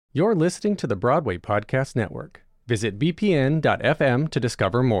You're listening to the Broadway Podcast Network. Visit bpn.fm to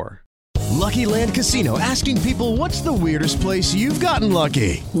discover more. Lucky Land Casino, asking people, what's the weirdest place you've gotten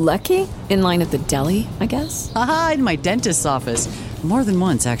lucky? Lucky? In line at the deli, I guess? Aha, in my dentist's office. More than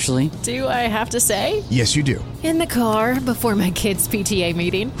once, actually. Do I have to say? Yes, you do. In the car before my kids' PTA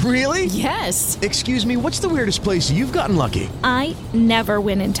meeting. Really? Yes. Excuse me, what's the weirdest place you've gotten lucky? I never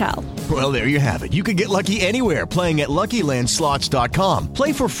win and tell. Well, there you have it. You can get lucky anywhere, playing at LuckyLandSlots.com.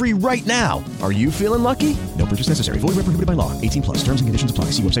 Play for free right now. Are you feeling lucky? No purchase necessary. Void where prohibited by law. 18 plus. Terms and conditions apply.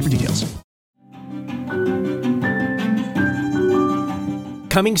 See website for details.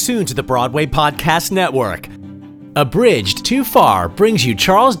 Coming soon to the Broadway Podcast Network. Abridged Too Far brings you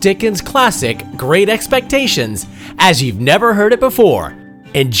Charles Dickens' classic Great Expectations as you've never heard it before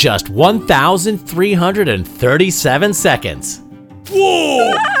in just 1,337 seconds.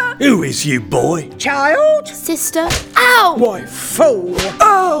 Whoa! Who is you, boy? Child? Sister? Ow! Why, fool!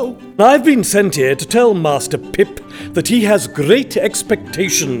 Oh! I've been sent here to tell Master Pip that he has great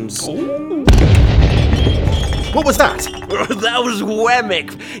expectations. What was that? That was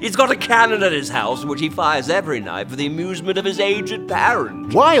Wemmick. He's got a cannon at his house, which he fires every night for the amusement of his aged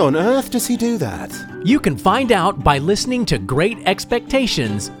parent. Why on earth does he do that? You can find out by listening to Great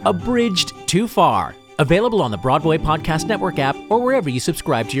Expectations, Abridged Too Far. Available on the Broadway Podcast Network app or wherever you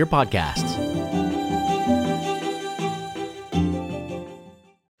subscribe to your podcasts.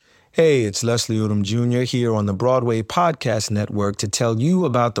 Hey, it's Leslie Odom Jr. here on the Broadway Podcast Network to tell you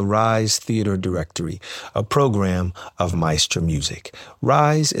about the Rise Theater Directory, a program of Maestro Music.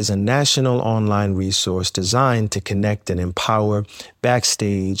 Rise is a national online resource designed to connect and empower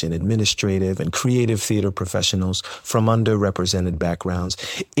backstage and administrative and creative theater professionals from underrepresented backgrounds.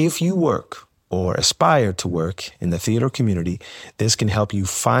 If you work or aspire to work in the theater community, this can help you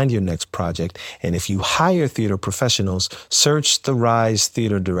find your next project. And if you hire theater professionals, search the Rise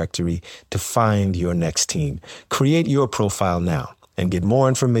Theater Directory to find your next team. Create your profile now and get more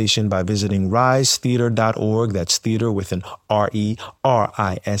information by visiting risetheater.org. That's theater with an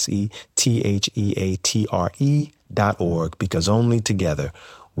RERISETHEATRE.org, because only together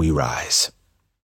we rise.